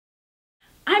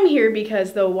I'm here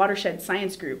because the Watershed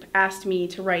Science Group asked me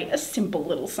to write a simple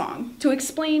little song to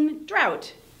explain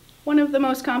drought, one of the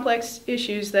most complex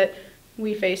issues that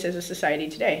we face as a society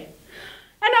today.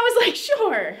 And I was like,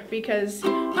 sure, because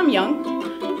I'm young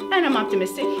and I'm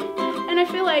optimistic and I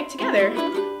feel like together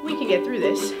we can get through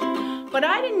this. But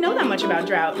I didn't know that much about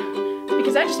drought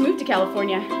because I just moved to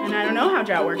California and I don't know how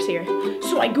drought works here.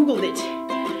 So I Googled it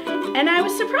and I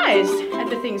was surprised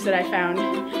at the things that I found.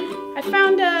 I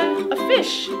found a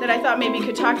fish that I thought maybe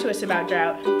could talk to us about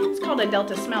drought. It's called a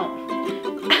Delta smelt.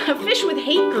 A fish with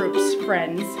hate groups,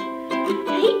 friends.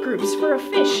 Hate groups for a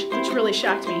fish, which really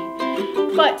shocked me.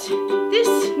 But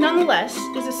this, nonetheless,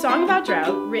 is a song about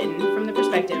drought written from the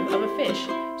perspective of a fish.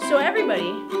 So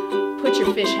everybody, put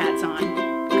your fish hats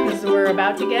on, because we're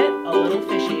about to get a little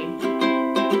fishy.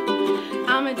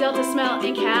 I'm a Delta smelt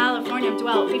in California. I've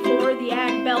dwelt before the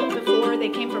ag belt, before they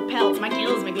came for pelts. My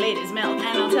gills make ladies melt,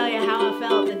 and I'll tell you how I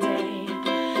felt the day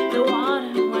the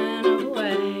water went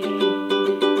away.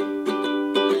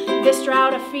 This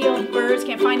drought I feel, birds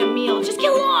can't find a meal. Just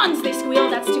kill lawns, they squeal,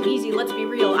 that's too easy, let's be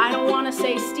real. I don't want to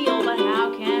say steal, but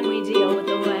how can we deal with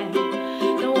the way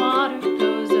the water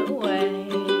goes away?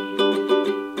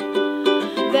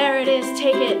 There it is,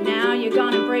 take it, now you're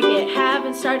gonna break it.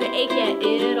 Haven't started to ache yet,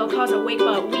 it'll cause a wake,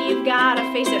 but we've gotta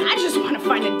face it. I just want to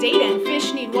find a date, and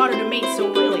fish need water to mate,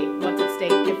 so really, what's at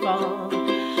stake if all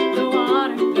the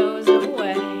water goes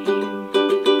away?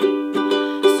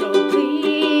 So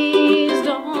please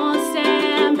don't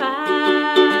stand by.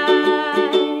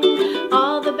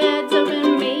 All the beds I've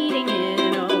been mating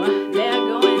in, oh, they're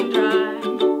going dry.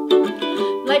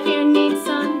 Life here needs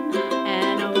sun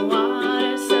and a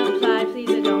water supply. Please,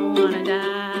 I don't want to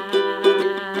die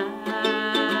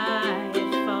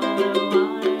if all the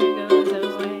water goes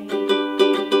away.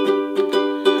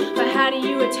 But how do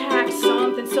you attack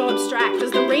something so abstract?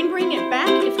 Does the rain bring it back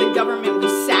if the government we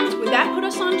sacked? Would that put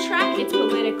us on track? It's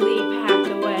politically packed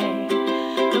away.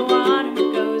 The water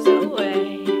goes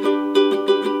away.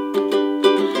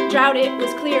 Drought, it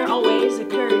was clear, always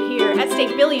occurred here. At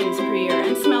stake billions per year,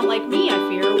 and smelt like me, I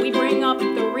fear. We bring up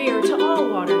the rear to all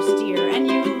waters dear, and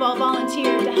you've all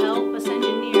volunteered to help us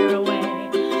engineer a way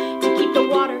to keep the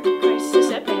water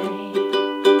crisis at bay.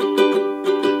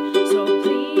 So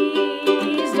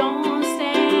please don't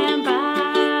stand by.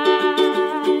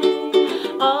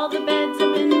 All the beds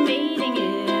have been mating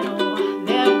in, oh,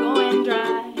 they're going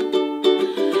dry.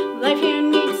 Life here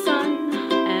needs sun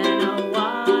and a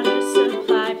water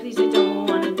supply. Please, I don't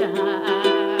want to die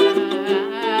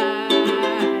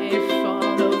if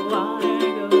all the water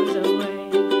goes away.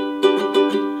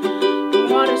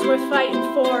 Water's worth fighting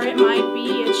for. It might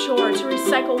be a chore to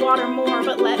recycle water more,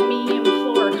 but let me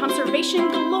implore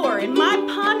conservation galore in my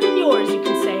pond and yours. You